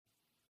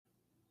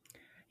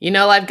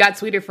Life got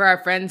sweeter for our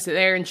friends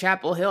there in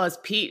Chapel Hill as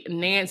Pete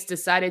Nance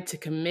decided to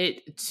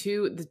commit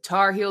to the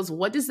Tar Heels.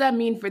 What does that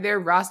mean for their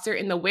roster?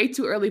 In the way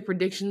too early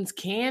predictions,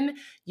 can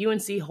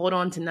UNC hold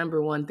on to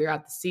number one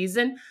throughout the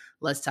season?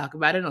 Let's talk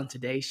about it on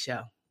today's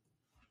show.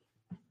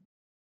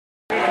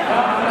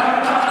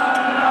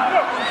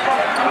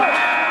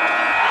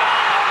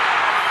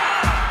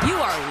 You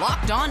are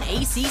Locked On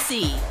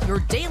ACC, your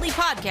daily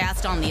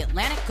podcast on the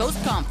Atlantic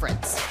Coast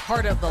Conference,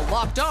 part of the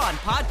Locked On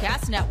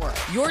Podcast Network,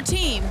 your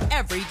team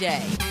every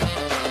day.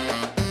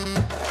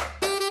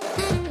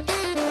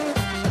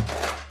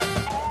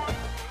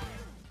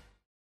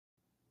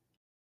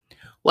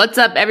 What's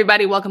up,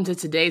 everybody? Welcome to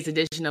today's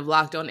edition of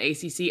Locked On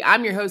ACC.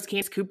 I'm your host,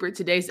 Candace Cooper.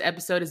 Today's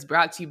episode is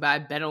brought to you by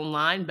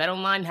BetOnline.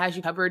 BetOnline has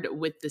you covered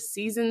with the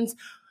season's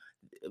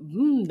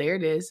there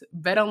it is.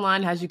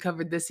 BetOnline has you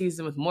covered this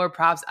season with more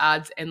props,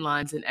 odds, and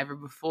lines than ever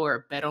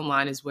before.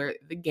 BetOnline is where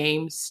the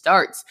game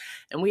starts.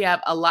 And we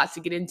have a lot to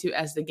get into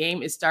as the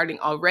game is starting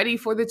already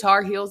for the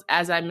Tar Heels.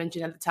 As I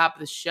mentioned at the top of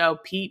the show,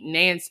 Pete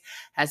Nance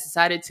has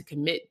decided to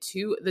commit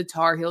to the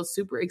Tar Heels.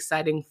 Super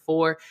exciting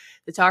for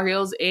the Tar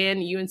Heels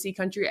and UNC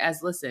country.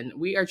 As listen,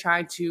 we are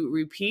trying to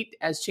repeat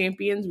as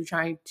champions. We're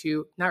trying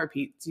to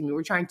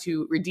we're trying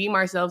to redeem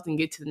ourselves and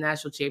get to the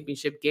national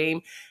championship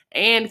game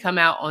and come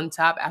out on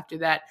top after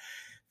that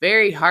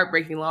very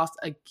heartbreaking loss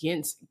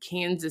against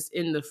Kansas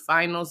in the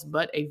finals,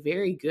 but a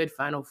very good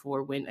Final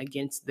Four win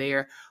against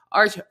their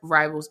arch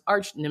rivals,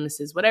 arch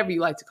nemesis, whatever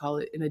you like to call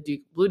it, in the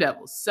Duke Blue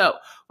Devils. So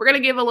we're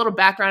going to give a little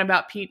background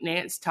about Pete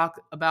Nance,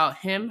 talk about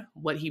him,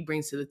 what he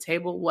brings to the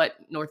table, what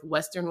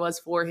Northwestern was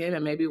for him,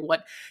 and maybe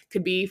what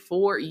could be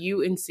for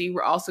UNC.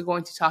 We're also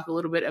going to talk a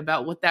little bit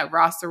about what that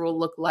roster will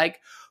look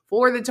like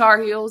for the Tar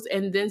Heels,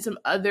 and then some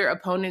other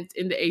opponents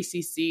in the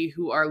ACC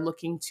who are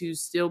looking to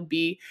still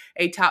be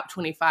a top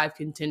 25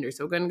 contender.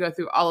 So we're going to go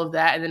through all of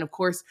that. And then, of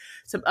course,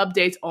 some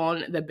updates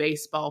on the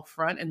baseball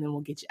front. And then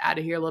we'll get you out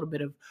of here, a little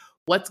bit of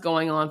what's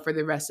going on for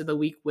the rest of the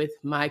week with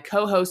my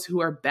co-hosts who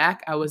are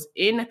back. I was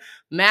in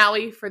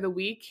Maui for the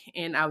week,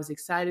 and I was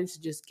excited to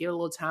just get a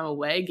little time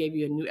away. Gave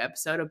you a new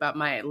episode about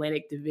my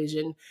Atlantic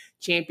Division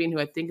champion, who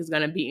I think is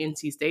going to be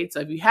NC State. So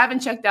if you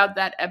haven't checked out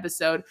that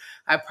episode,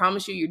 I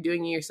promise you're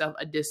doing yourself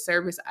a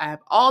disservice. I have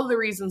all the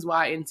reasons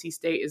why NC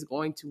State is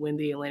going to win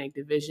the Atlantic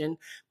Division.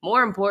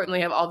 More importantly,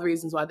 I have all the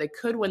reasons why they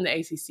could win the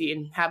ACC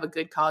and have a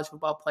good college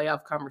football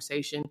playoff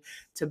conversation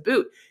to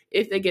boot,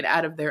 if they get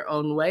out of their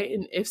own way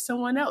and if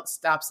someone else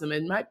stops them.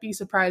 It might be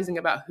surprising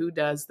about who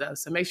does, though.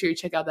 So make sure you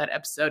check out that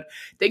episode.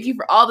 Thank you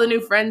for all the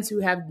new friends who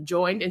have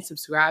joined and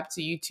subscribed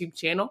to YouTube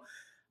channel.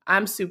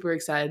 I'm super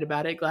excited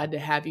about it. Glad to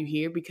have you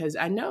here because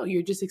I know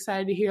you're just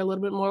excited to hear a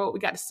little bit more what we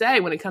got to say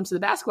when it comes to the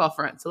basketball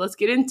front. So let's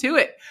get into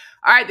it.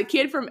 All right, the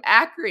kid from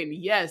Akron,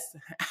 yes,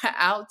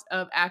 out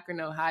of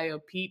Akron, Ohio,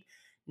 Pete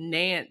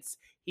Nance.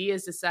 He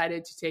has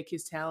decided to take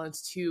his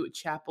talents to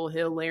Chapel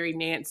Hill. Larry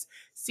Nance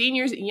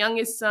Sr.'s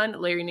youngest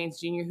son, Larry Nance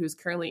Jr., who's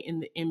currently in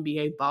the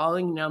NBA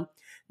balling.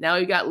 Now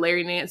we got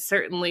Larry Nance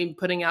certainly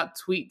putting out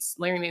tweets,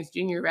 Larry Nance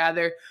Jr.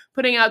 rather,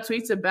 putting out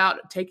tweets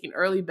about taking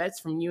early bets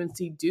from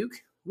UNC Duke.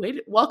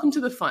 Welcome to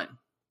the fun.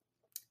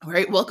 All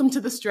right, welcome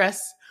to the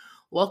stress.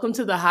 Welcome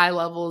to the high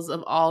levels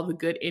of all the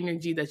good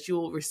energy that you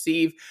will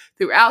receive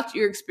throughout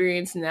your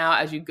experience now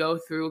as you go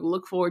through.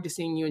 Look forward to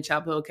seeing you in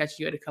Chapel Hill,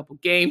 catching you at a couple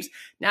games.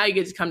 Now you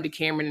get to come to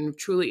Cameron and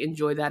truly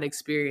enjoy that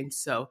experience.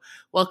 So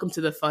welcome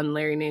to the fun,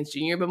 Larry Nance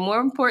Jr., but more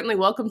importantly,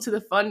 welcome to the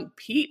fun,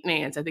 Pete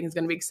Nance. I think it's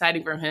going to be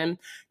exciting for him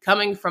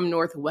coming from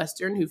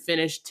Northwestern, who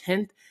finished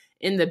 10th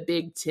in the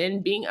Big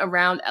Ten, being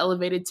around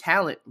elevated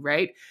talent,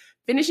 right?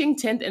 Finishing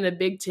 10th in the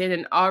Big Ten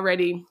and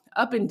already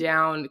up and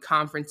down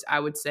conference, I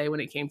would say, when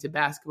it came to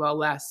basketball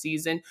last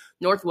season.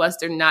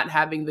 Northwestern not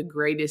having the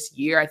greatest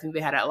year. I think they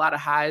had a lot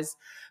of highs,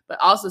 but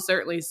also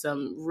certainly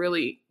some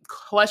really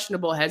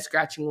questionable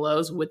head-scratching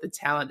lows with the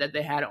talent that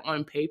they had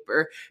on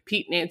paper.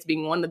 Pete Nance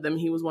being one of them.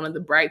 He was one of the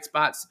bright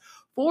spots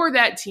for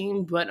that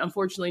team, but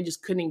unfortunately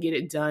just couldn't get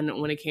it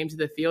done when it came to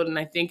the field. And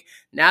I think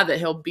now that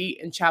he'll be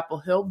in Chapel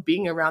Hill,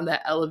 being around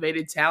that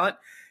elevated talent,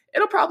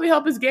 it'll probably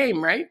help his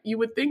game, right? You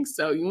would think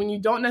so. When you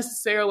don't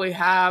necessarily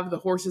have the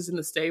horses in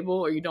the stable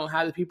or you don't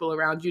have the people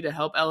around you to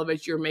help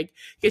elevate you or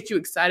get you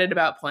excited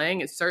about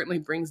playing, it certainly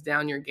brings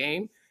down your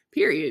game,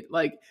 period.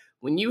 Like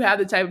when you have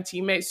the type of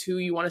teammates who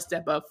you want to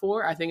step up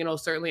for, I think it'll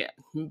certainly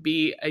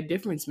be a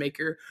difference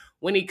maker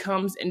when he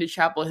comes into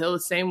Chapel Hill. The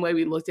same way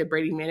we looked at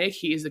Brady Manek,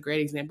 he is a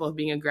great example of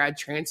being a grad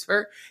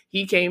transfer.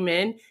 He came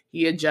in,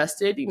 he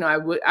adjusted.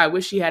 I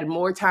wish he had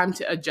more time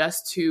to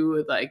adjust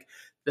to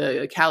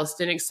the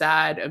calisthenics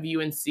side of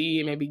UNC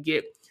and maybe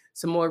get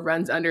some more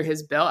runs under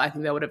his belt. I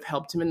think that would have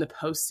helped him in the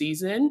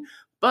postseason.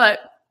 But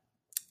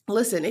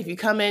listen, if you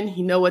come in,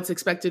 you know what's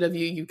expected of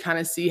you. You kind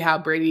of see how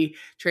Brady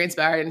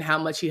transpired and how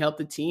much he helped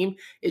the team.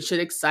 It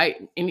should excite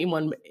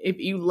anyone. If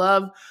you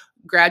love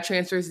grad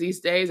transfers these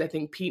days, I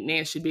think Pete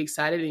Nance should be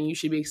excited, and you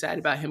should be excited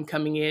about him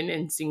coming in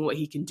and seeing what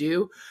he can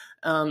do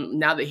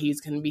now that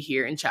he's going to be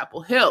here in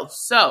Chapel Hill.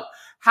 So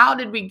how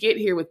did we get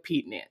here with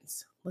Pete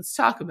Nance? Let's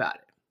talk about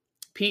it.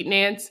 Pete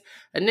Nance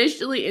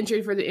initially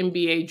entered for the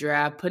NBA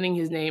draft, putting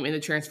his name in the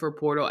transfer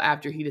portal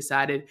after he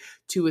decided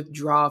to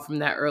withdraw from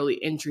that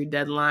early entry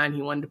deadline.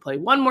 He wanted to play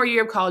one more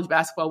year of college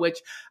basketball, which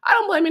I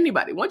don't blame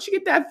anybody. Once you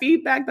get that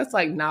feedback, that's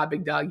like, nah,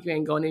 big dog, you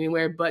ain't going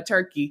anywhere. But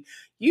Turkey,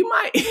 you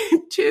might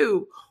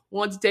too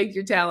want to take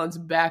your talents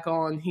back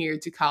on here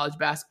to college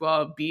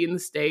basketball, be in the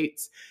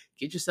States,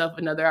 get yourself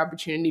another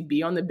opportunity,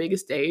 be on the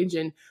biggest stage.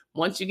 And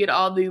once you get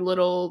all the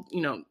little,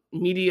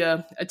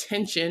 media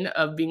attention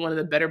of being one of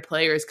the better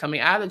players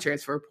coming out of the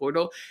transfer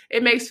portal,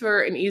 it makes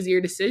for an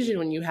easier decision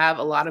when you have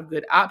a lot of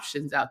good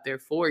options out there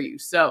for you.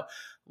 So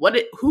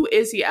who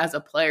is he as a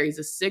player? He's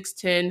a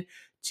 6'10",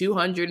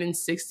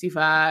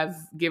 265,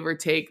 give or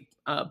take,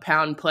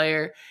 pound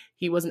player.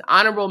 He was an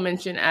honorable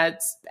mention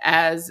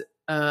as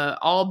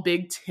all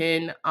Big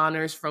Ten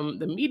honors from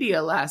the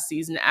media last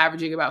season,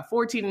 averaging about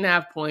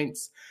 14.5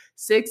 points,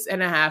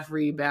 6.5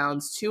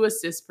 rebounds, 2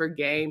 assists per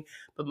game.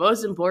 But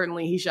most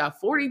importantly, he shot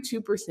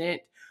 42%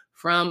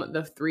 from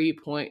the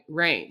 3-point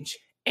range.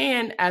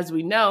 And as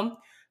we know,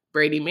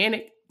 Brady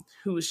Manek,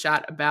 who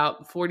shot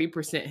about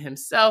 40%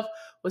 himself,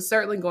 was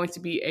certainly going to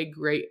be a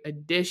great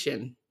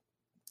addition.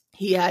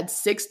 He had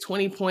 6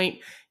 20-point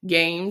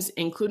games,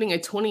 including a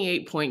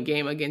 28-point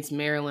game against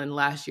Maryland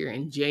last year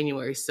in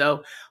January.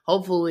 So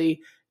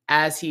hopefully,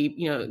 as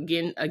he,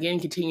 again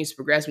continues to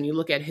progress, when you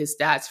look at his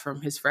stats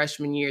from his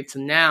freshman year to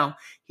now,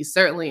 he's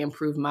certainly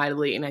improved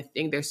mightily, and I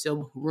think there's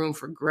still room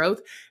for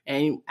growth.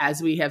 And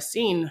as we have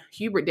seen,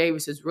 Hubert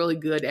Davis is really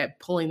good at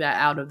pulling that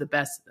out of the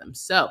best of them.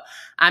 So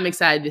I'm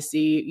excited to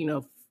see,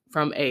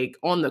 from a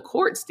on the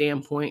court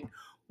standpoint,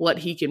 what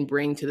he can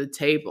bring to the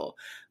table.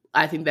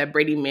 I think that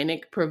Brady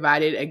Manek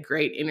provided a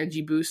great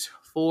energy boost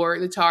for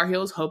the Tar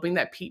Heels, hoping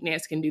that Pete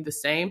Nance can do the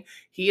same.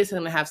 He is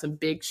going to have some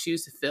big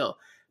shoes to fill.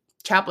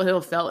 Chapel Hill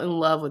fell in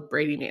love with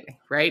Brady Manek,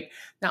 right?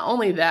 Not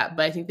only that,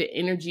 but I think the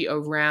energy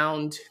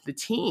around the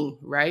team,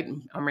 right?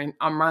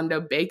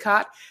 Armando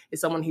Bacot is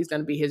someone who's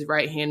going to be his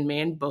right-hand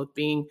man, both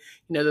being,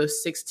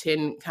 those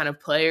 6'10" kind of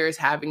players,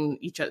 having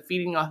each other,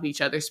 feeding off each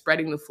other,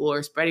 spreading the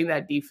floor, spreading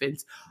that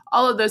defense,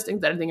 all of those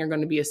things that I think are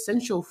going to be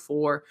essential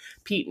for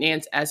Pete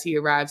Nance as he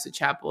arrives at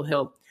Chapel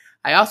Hill.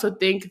 I also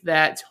think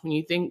that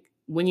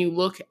when you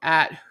look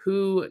at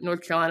who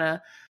North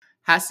Carolina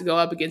has to go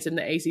up against in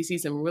the ACC,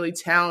 some really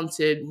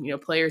talented,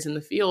 players in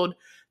the field,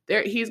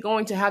 he's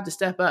going to have to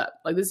step up.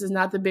 Like, this is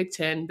not the Big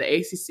Ten. The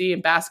ACC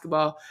in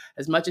basketball,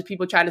 as much as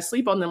people try to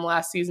sleep on them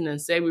last season and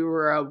say we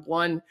were a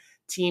one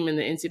team in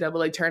the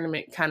NCAA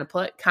tournament kind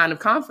of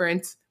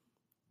conference,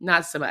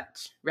 not so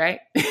much, right?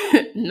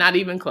 Not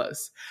even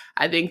close.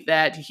 I think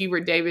that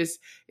Hubert Davis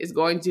is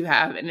going to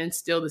have and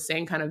instill the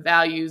same kind of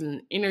values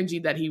and energy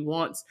that he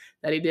wants,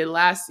 that he did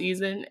last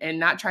season, and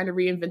not trying to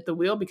reinvent the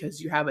wheel because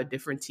you have a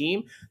different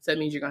team. So that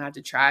means you're going to have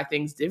to try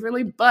things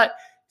differently, but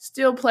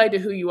still play to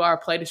who you are,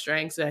 play to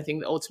strengths. And I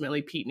think that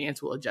ultimately Pete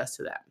Nance will adjust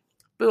to that.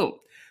 Boom.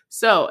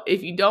 So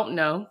if you don't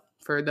know,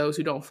 for those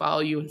who don't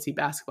follow UNC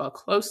basketball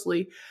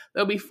closely,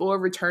 there'll be 4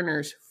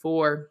 returners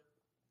for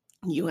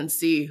UNC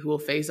who will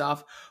face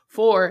off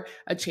for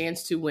a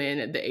chance to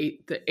win the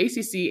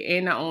ACC,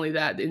 and not only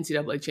that, the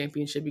NCAA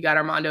championship. You got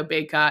Armando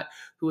Bacot,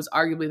 who was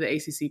arguably the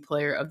ACC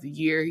player of the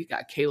year. You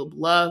got Caleb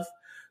Love,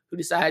 who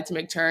decided to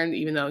make turn,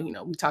 even though,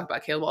 we talk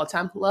about Caleb all the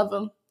time, love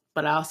him,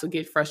 but I also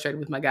get frustrated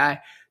with my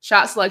guy.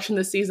 Shot selection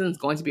this season is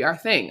going to be our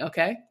thing,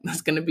 okay?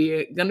 That's going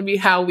to be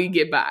how we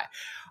get by.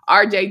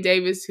 RJ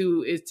Davis,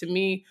 who is, to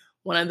me,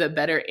 one of the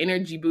better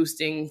energy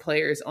boosting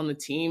players on the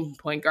team,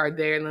 point guard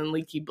there, and then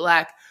Leaky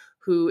Black,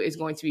 who is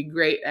going to be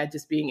great at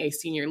just being a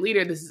senior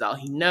leader. This is all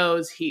he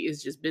knows. He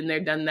has just been there,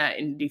 done that,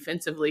 and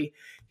defensively,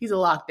 he's a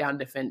lockdown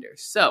defender.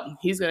 So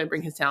he's going to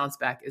bring his talents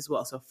back as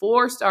well. So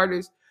 4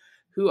 starters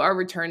who are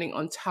returning.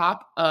 On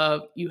top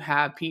of, you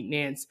have Pete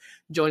Nance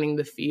joining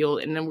the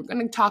field. And then we're going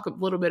to talk a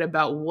little bit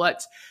about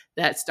what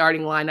that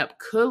starting lineup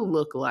could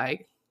look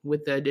like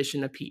with the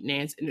addition of Pete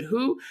Nance, and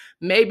who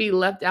may be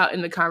left out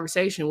in the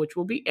conversation, which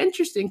will be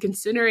interesting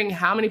considering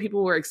how many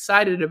people were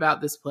excited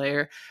about this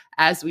player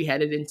as we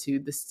headed into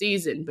the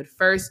season. But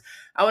first,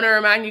 I want to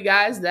remind you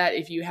guys that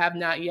if you have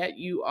not yet,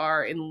 you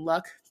are in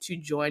luck to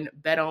join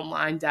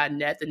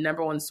betonline.net, the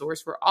 #1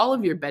 source for all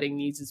of your betting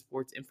needs and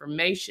sports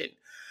information.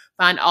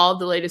 Find all of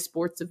the latest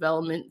sports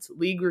developments,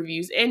 league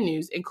reviews, and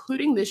news,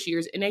 including this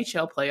year's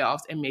NHL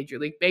playoffs and Major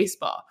League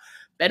Baseball.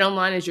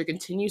 BetOnline is your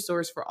continued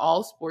source for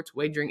all sports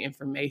wagering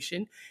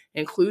information,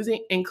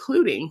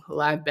 including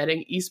live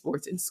betting,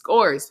 esports, and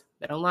scores.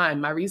 BetOnline,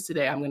 my reads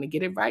today, I'm going to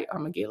get it right or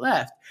I'm going to get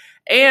left.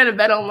 And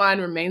BetOnline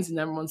remains the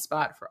 #1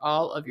 spot for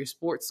all of your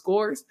sports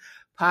scores,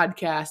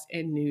 podcasts,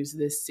 and news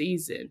this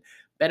season.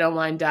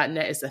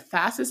 BetOnline.net is the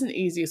fastest and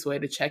easiest way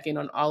to check in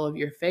on all of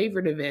your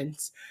favorite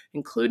events,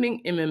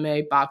 including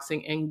MMA,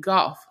 boxing, and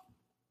golf.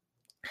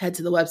 Head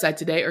to the website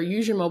today or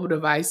use your mobile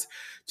device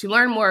to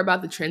learn more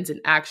about the trends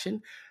in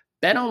action.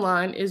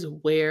 BetOnline is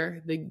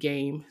where the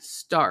game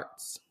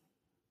starts.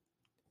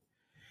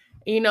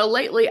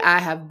 Lately I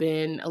have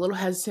been a little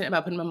hesitant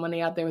about putting my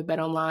money out there with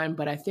BetOnline,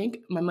 but I think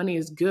my money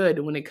is good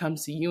when it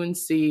comes to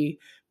UNC,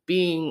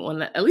 being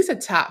on at least a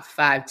top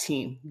 5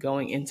 team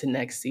going into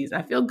next season.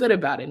 I feel good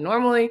about it.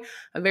 Normally,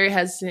 I'm very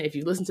hesitant. If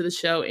you listen to the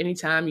show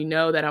anytime, you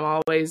know that I'm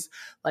always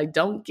like,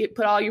 don't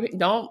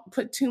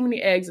put too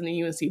many eggs in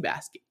the UNC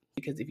basket,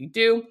 because if you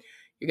do,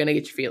 you're going to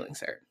get your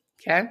feelings hurt.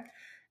 Okay.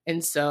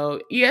 And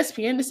so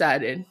ESPN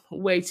decided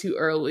way too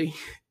early,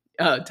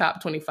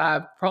 top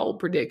 25 poll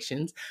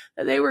predictions,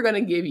 that they were going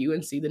to give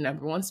UNC the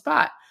number 1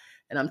 spot.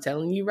 And I'm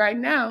telling you right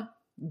now,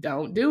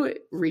 don't do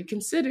it.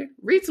 Reconsider.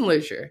 Read some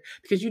literature,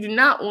 because you do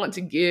not want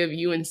to give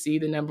UNC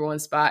the number 1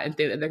 spot and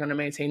think that they're going to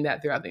maintain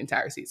that throughout the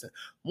entire season.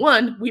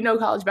 One, we know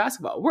college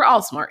basketball. We're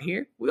all smart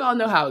here. We all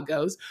know how it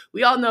goes.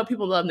 We all know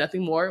people love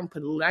nothing more and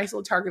put a nice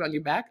little target on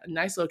your back, a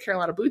nice little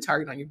Carolina blue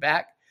target on your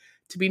back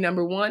to be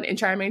number 1 and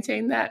try and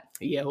maintain that.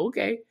 Yeah,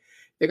 okay.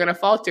 They're going to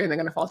falter, and they're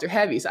going to falter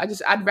heavy. So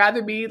I'd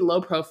rather be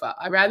low profile.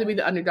 I'd rather be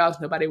the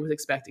underdogs nobody was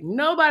expecting.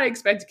 Nobody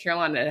expected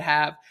Carolina to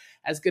have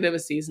as good of a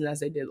season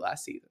as they did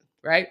last season.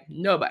 Right?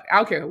 Nobody. I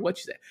don't care what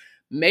you say.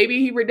 Maybe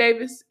Hubert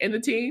Davis and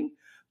the team,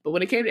 but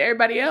when it came to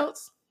everybody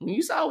else, when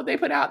you saw what they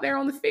put out there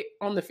on the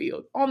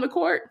field, on the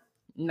court,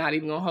 not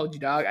even gonna hold you,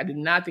 dog. I did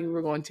not think we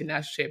were going to a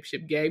national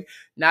championship game.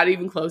 Not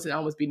even close, and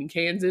almost beating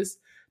Kansas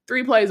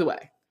 3 plays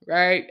away.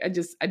 Right? I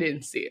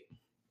didn't see it.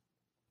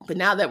 But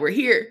now that we're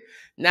here,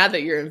 now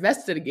that you're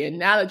invested again,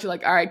 now that you're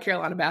like, all right,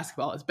 Carolina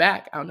basketball is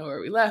back. I don't know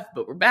where we left,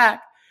 but we're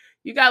back.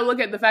 You got to look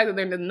at the fact that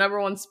they're in the number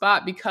 1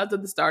 spot because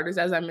of the starters.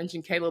 As I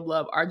mentioned, Caleb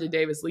Love, RJ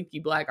Davis, Leaky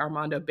Black,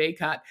 Armando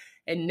Bacot,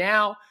 and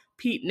now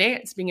Pete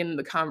Nance being in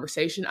the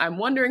conversation. I'm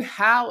wondering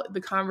how the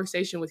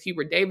conversation with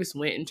Hubert Davis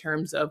went in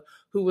terms of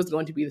who was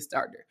going to be the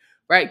starter,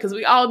 right? Because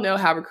we all know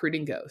how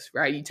recruiting goes,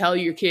 right? You tell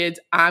your kids,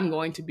 they're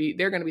going to be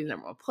the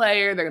number 1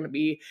 player. They're going to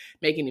be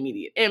making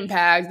immediate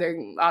impacts. They're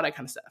all that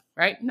kind of stuff,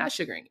 right? Not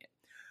sugaring it.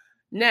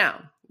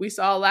 Now, we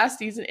saw last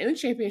season in the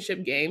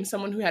championship game,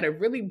 someone who had a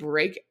really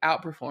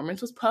breakout performance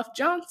was Puff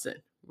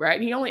Johnson, right?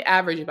 He only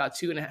averaged about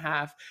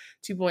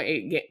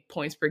 2.8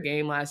 points per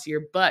game last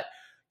year, but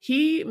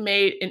he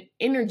made an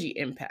energy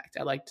impact,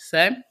 I like to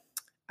say.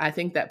 I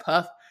think that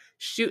Puff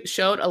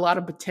showed a lot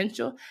of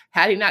potential.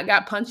 Had he not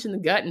got punched in the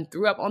gut and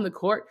threw up on the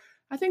court,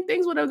 I think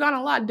things would have gone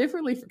a lot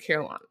differently for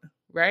Carolina,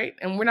 right?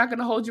 And we're not going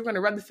to hold you. We're going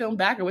to run the film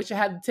back. I wish I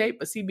had the tape,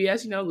 but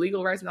CBS,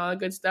 legal rights and all that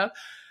good stuff.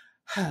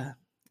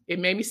 It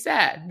made me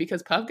sad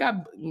because Puff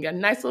got a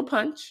nice little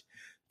punch,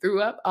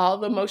 threw up, all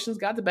the emotions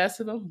got the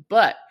best of him.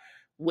 But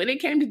when it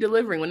came to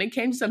delivering, when it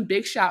came to some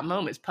big shot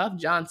moments, Puff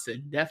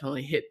Johnson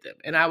definitely hit them.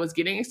 And I was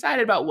getting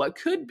excited about what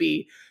could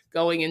be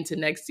going into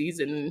next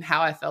season and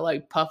how I felt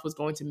like Puff was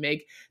going to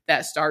make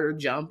that starter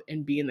jump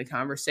and be in the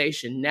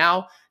conversation.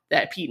 Now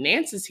that Pete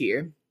Nance is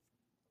here,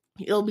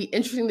 it'll be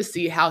interesting to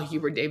see how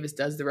Hubert Davis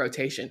does the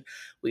rotation.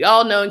 We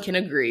all know and can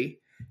agree,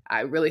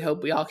 I really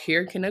hope we all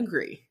here can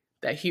agree,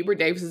 that Hubert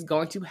Davis is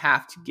going to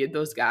have to give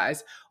those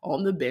guys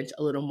on the bench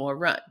a little more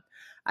run.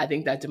 I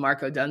think that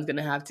DeMarco Dunn's going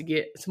to have to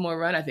get some more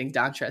run. I think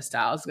Dontrez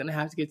Styles is going to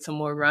have to get some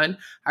more run.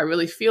 I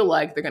really feel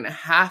like they're going to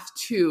have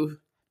to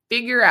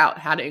figure out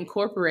how to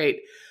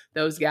incorporate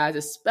those guys,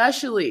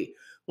 especially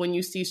when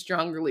you see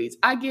stronger leads.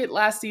 I get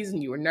last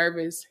season you were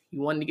nervous.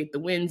 You wanted to get the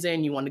wins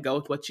in. You want to go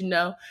with what you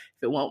know.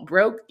 If it won't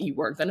broke, you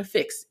weren't going to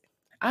fix it.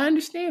 I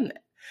understand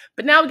that.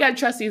 But now we got to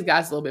trust these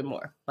guys a little bit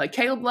more. Like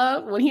Caleb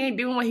Love, when he ain't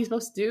doing what he's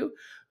supposed to do,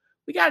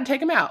 we got to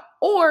take him out.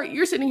 Or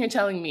you're sitting here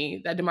telling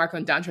me that DeMarco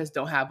and Dontrez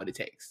don't have what it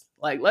takes.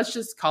 Like, let's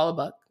just call a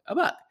buck a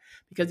buck.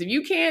 Because if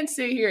you can't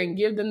sit here and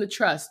give them the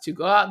trust to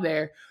go out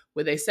there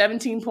with a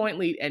 17-point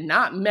lead and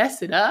not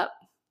mess it up,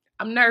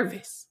 I'm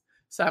nervous.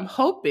 So I'm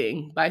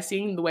hoping by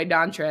seeing the way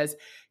Dontrez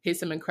hit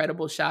some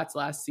incredible shots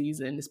last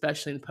season,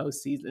 especially in the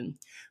postseason,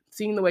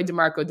 seeing the way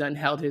DeMarco Dunn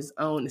held his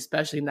own,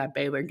 especially in that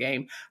Baylor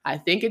game, I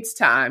think it's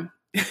time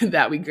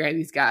that we grant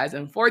these guys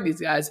and afford these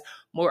guys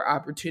more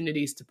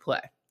opportunities to play.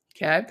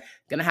 Okay,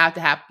 gonna have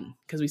to happen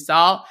because we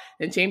saw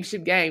in the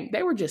championship game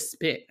they were just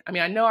spit. I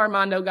mean, I know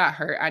Armando got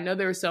hurt. I know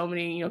there were so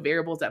many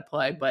variables at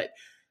play, but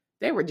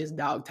they were just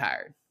dog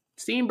tired.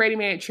 Seeing Brady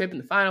Manning trip in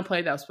the final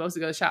play that was supposed to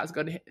go, the shot was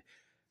going to hit.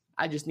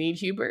 I just need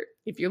Hubert,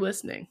 if you're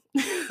listening,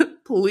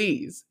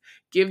 please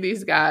give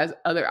these guys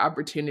other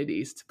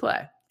opportunities to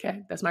play.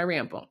 Okay, that's my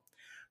ramble.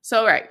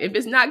 So, right, if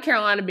it's not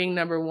Carolina being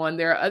number 1,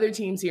 there are other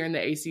teams here in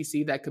the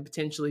ACC that could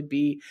potentially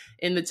be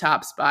in the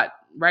top spot.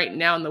 Right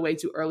now, in the way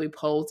to early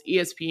polls,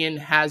 ESPN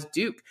has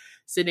Duke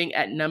sitting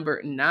at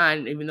number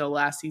 9, even though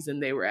last season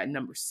they were at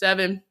number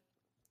 7.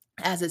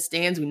 As it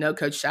stands, we know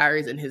Coach Shire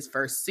is in his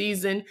first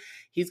season.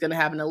 He's going to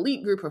have an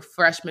elite group of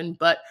freshmen,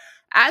 but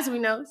as we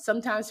know,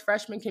 sometimes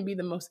freshmen can be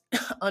the most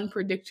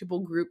unpredictable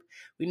group.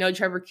 We know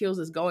Trevor Keels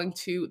is going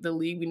to the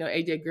league. We know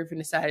AJ Griffin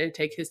decided to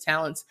take his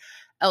talents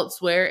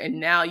elsewhere, and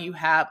now you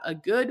have a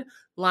good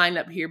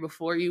lineup here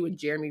before you with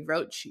Jeremy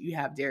Roach. You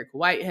have Derek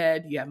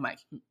Whitehead, you have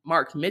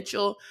Mark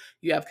Mitchell,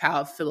 you have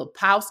Kyle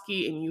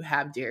Filipowski, and you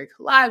have Derek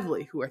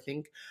Lively, who I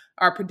think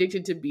are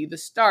predicted to be the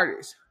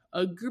starters.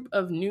 A group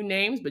of new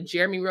names, but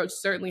Jeremy Roach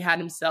certainly had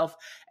himself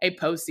a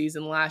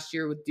postseason last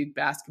year with Duke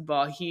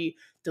basketball. He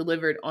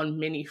delivered on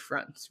many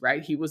fronts,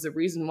 right? He was the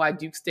reason why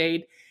Duke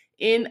stayed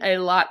in a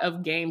lot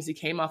of games. He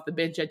came off the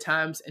bench at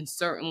times and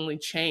certainly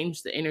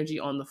changed the energy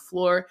on the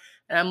floor.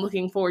 And I'm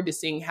looking forward to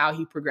seeing how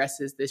he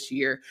progresses this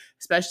year,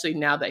 especially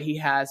now that he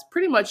has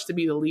pretty much to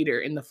be the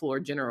leader in the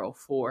floor general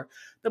for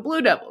the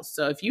Blue Devils.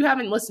 So if you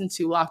haven't listened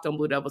to Locked on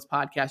Blue Devils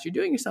podcast, you're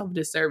doing yourself a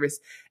disservice.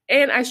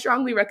 And I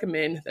strongly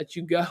recommend that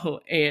you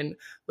go and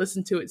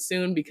listen to it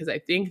soon, because I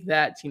think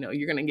that,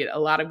 you're going to get a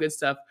lot of good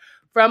stuff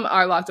from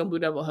our Locked on Blue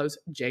Devil host,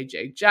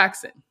 JJ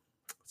Jackson.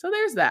 So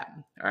there's that.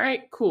 All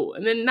right, cool.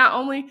 And then not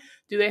only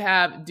do they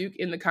have Duke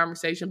in the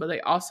conversation, but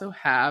they also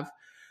have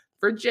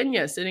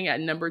Virginia sitting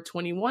at number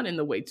 21 in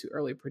the way too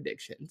early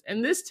predictions.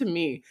 And this, to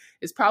me,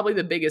 is probably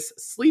the biggest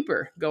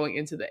sleeper going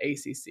into the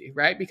ACC,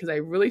 right? Because I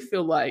really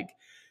feel like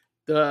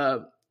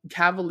the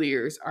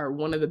Cavaliers are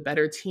one of the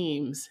better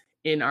teams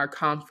in our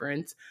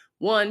conference.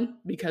 One,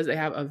 because they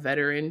have a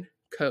veteran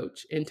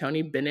coach in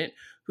Tony Bennett,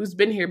 who's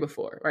been here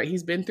before, right?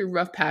 He's been through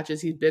rough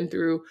patches. He's been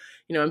through,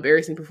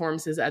 embarrassing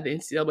performances at the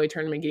NCAA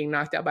tournament, getting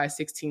knocked out by a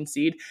 16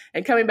 seed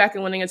and coming back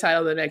and winning a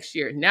title the next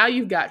year. Now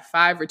you've got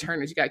 5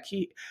 returners. You got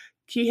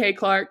Kihei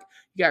Clark,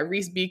 you got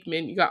Reese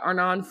Beekman, you got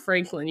Arnon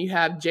Franklin, you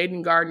have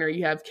Jaden Gardner,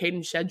 you have Caden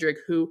Shedrick,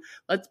 who,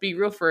 let's be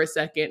real for a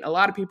second, a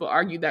lot of people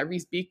argue that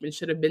Reese Beekman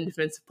should have been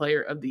Defensive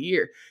Player of the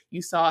Year.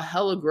 You saw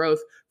hella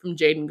growth from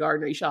Jaden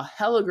Gardner. You saw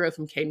hella growth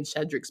from Caden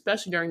Shedrick,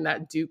 especially during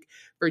that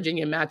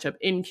Duke-Virginia matchup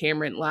in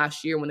Cameron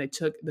last year when they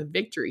took the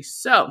victory.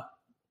 So,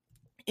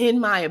 in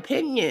my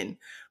opinion,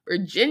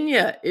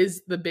 Virginia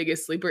is the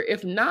biggest sleeper,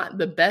 if not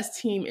the best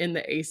team in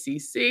the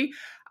ACC.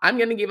 I'm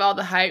going to give all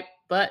the hype,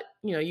 but,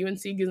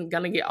 UNC isn't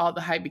going to get all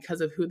the hype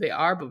because of who they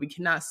are, but we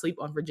cannot sleep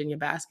on Virginia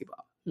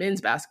basketball, men's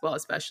basketball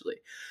especially.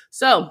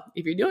 So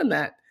if you're doing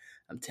that,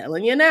 I'm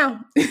telling you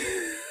now,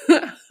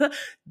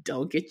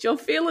 don't get your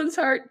feelings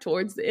hurt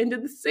towards the end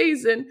of the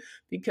season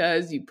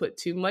because you put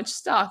too much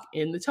stock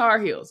in the Tar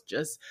Heels.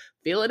 Just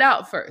feel it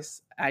out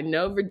first. I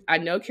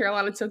know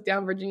Carolina took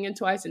down Virginia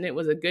twice and it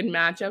was a good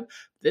matchup.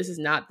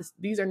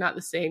 These are not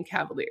the same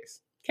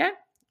Cavaliers. Okay?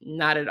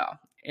 Not at all.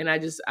 And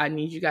I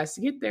need you guys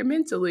to get there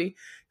mentally,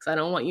 because I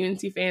don't want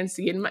UNC fans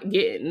to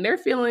get in their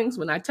feelings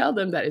when I tell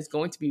them that it's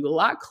going to be a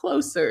lot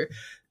closer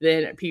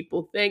than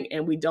people think.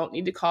 And we don't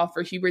need to call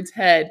for Hubert's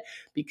head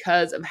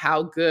because of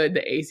how good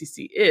the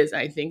ACC is.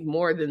 I think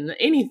more than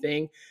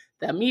anything,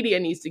 the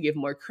media needs to give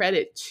more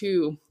credit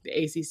to the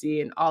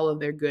ACC and all of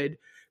their good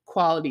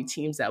quality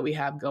teams that we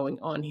have going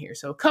on here.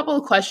 So a couple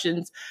of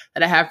questions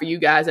that I have for you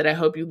guys that I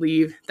hope you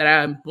leave, that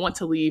I want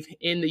to leave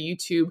in the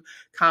YouTube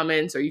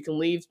comments, or you can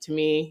leave to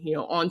me,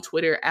 on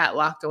Twitter at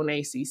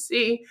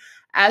LockedOnACC,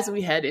 as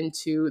we head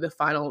into the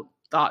final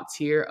thoughts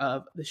here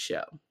of the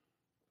show.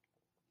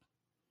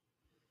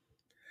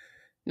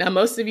 Now,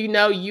 most of you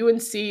know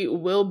UNC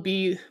will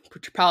be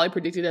probably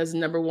predicted as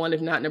number 1,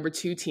 if not number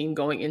 2 team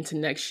going into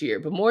next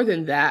year. But more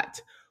than that,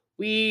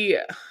 we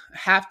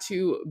have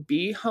to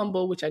be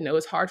humble, which I know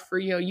is hard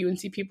for,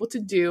 UNC people to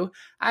do.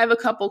 I have a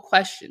couple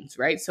questions,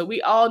 right? So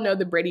we all know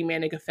the Brady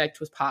Manek effect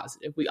was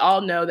positive. We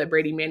all know that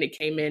Brady Manek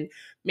came in,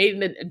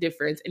 made a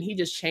difference, and he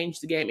just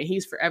changed the game, and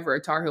he's forever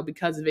a Tar Heel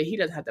because of it. He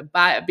doesn't have to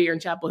buy a beer in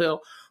Chapel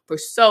Hill for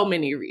so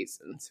many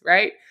reasons,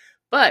 right?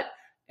 But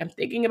I'm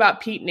thinking about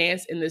Pete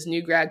Nance in this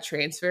new grad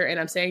transfer, and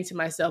I'm saying to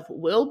myself,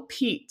 will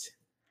Pete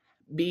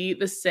be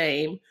the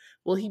same?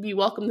 Will he be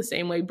welcomed the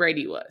same way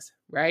Brady was,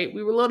 right?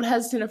 We were a little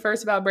hesitant at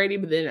first about Brady,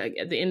 but then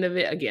at the end of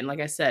it, again,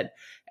 like I said,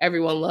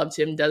 everyone loved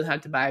him, doesn't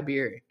have to buy a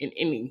beer in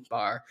any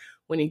bar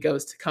when he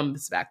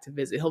comes back to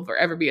visit. He'll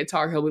forever be a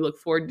Tar Heel. We look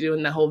forward to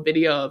doing that whole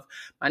video of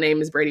my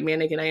name is Brady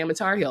Manek and I am a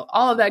Tar Heel.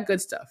 All of that good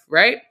stuff,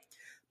 right?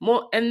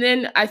 And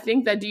then I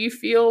think that, do you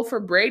feel for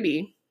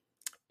Brady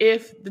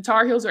if the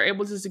Tar Heels are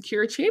able to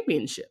secure a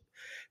championship?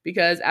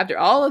 Because after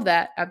all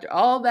that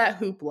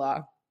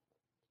hoopla,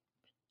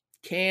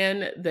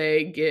 can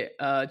they get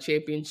a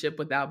championship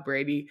without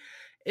Brady?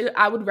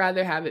 I would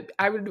rather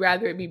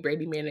it be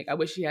Brady Manek. I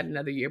wish he had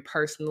another year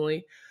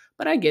personally,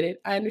 but I get it.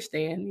 I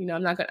understand.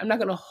 I'm not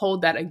going to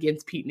hold that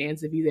against Pete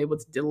Nance if he's able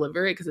to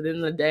deliver it, because at the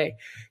end of the day,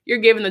 you're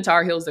giving the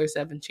Tar Heels their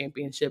 7th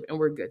championship and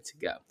we're good to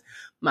go.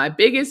 My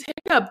biggest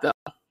hiccup though,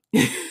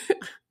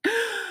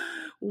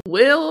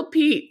 will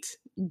Pete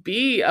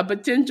be a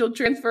potential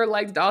transfer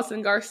like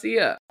Dawson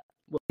Garcia?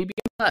 Will he be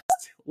a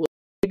bust? Will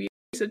he be a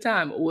waste of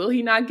time? Will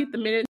he not get the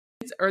minutes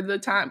or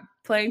the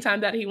playing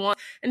time that he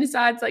wants and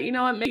decides, like,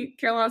 maybe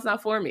Carolina's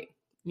not for me.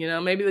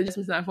 Maybe the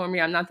adjustment's not for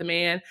me. I'm not the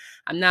man.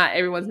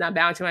 Everyone's not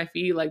bowing to my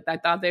feet like I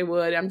thought they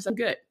would. I'm so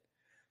good.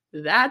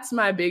 That's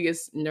my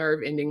biggest nerve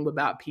ending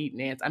about Pete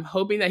Nance. I'm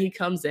hoping that he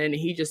comes in and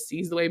he just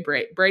sees the way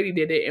Brady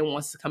did it and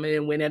wants to come in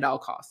and win at all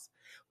costs.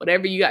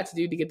 Whatever you got to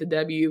do to get the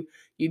W,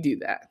 you do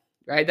that,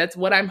 right? That's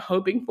what I'm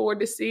hoping for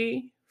to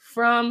see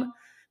from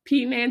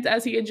Pete Nance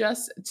as he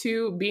adjusts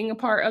to being a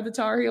part of the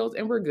Tar Heels,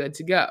 and we're good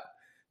to go.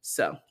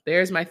 So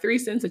there's my 3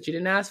 cents that you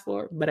didn't ask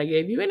for, but I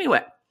gave you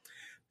anyway.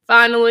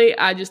 Finally,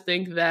 I just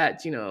think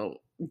that,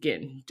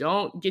 again,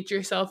 don't get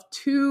yourself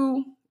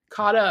too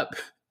caught up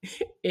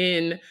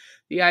in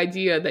the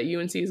idea that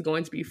UNC is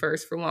going to be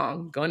first for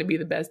long, going to be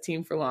the best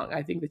team for long.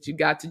 I think that you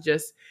got to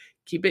just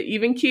keep it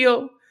even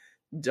keel,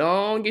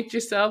 Don't get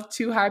yourself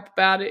too hype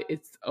about it.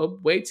 It's a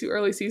way too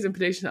early season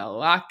prediction. A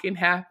lot can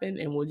happen,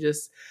 and we'll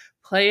just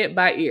play it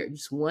by ear.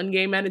 Just one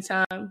game at a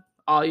time.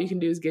 All you can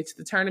do is get to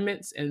the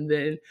tournaments and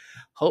then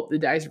hope the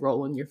dice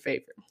roll in your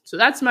favor. So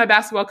that's my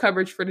basketball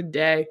coverage for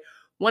today.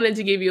 Wanted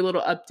to give you a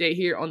little update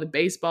here on the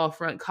baseball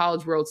front,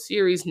 College World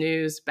Series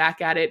news.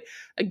 Back at it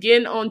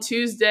again on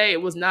Tuesday.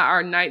 It was not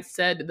our night,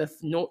 said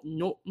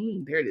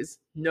there it is.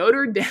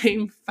 Notre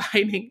Dame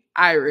Fighting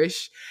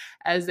Irish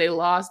as they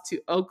lost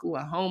to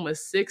Oklahoma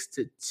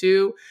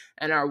 6-2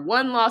 and are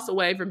one loss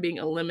away from being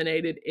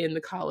eliminated in the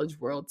College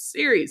World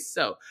Series.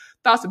 So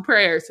thoughts and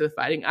prayers to the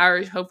Fighting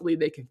Irish. Hopefully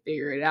they can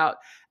figure it out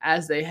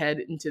as they head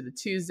into the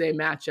Tuesday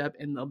matchup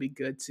and they'll be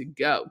good to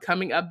go.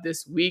 Coming up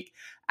this week,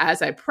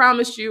 as I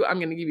promised you, I'm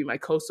going to give you my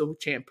Coastal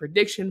Champ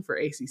prediction for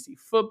ACC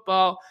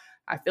football.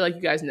 I feel like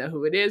you guys know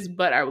who it is,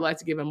 but I would like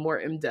to give a more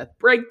in-depth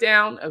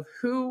breakdown of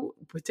who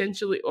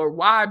potentially or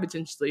why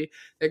potentially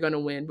they're going to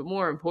win, but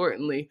more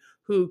importantly,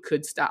 who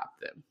could stop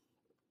them.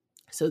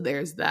 So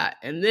there's that.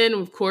 And then,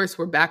 of course,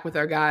 we're back with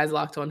our guys,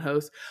 Locked On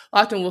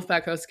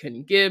Wolfpack host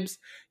Kenny Gibbs.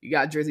 You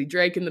got Drizzy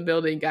Drake in the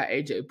building. You got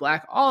AJ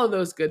Black. All of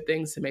those good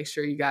things to make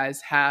sure you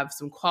guys have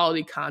some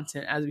quality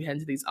content as we head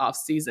into these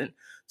off-season.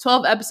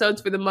 12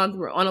 episodes for the month.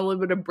 We're on a little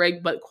bit of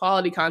break, but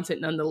quality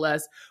content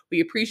nonetheless.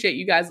 We appreciate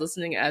you guys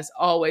listening as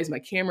always. My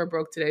camera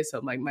broke today,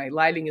 so my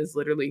lighting is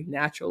literally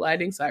natural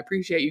lighting. So I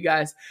appreciate you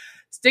guys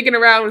sticking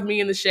around with me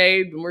in the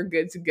shade, and we're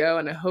good to go.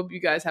 And I hope you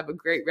guys have a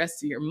great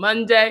rest of your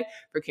Monday.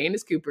 For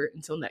Candace Cooper,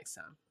 until next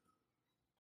time.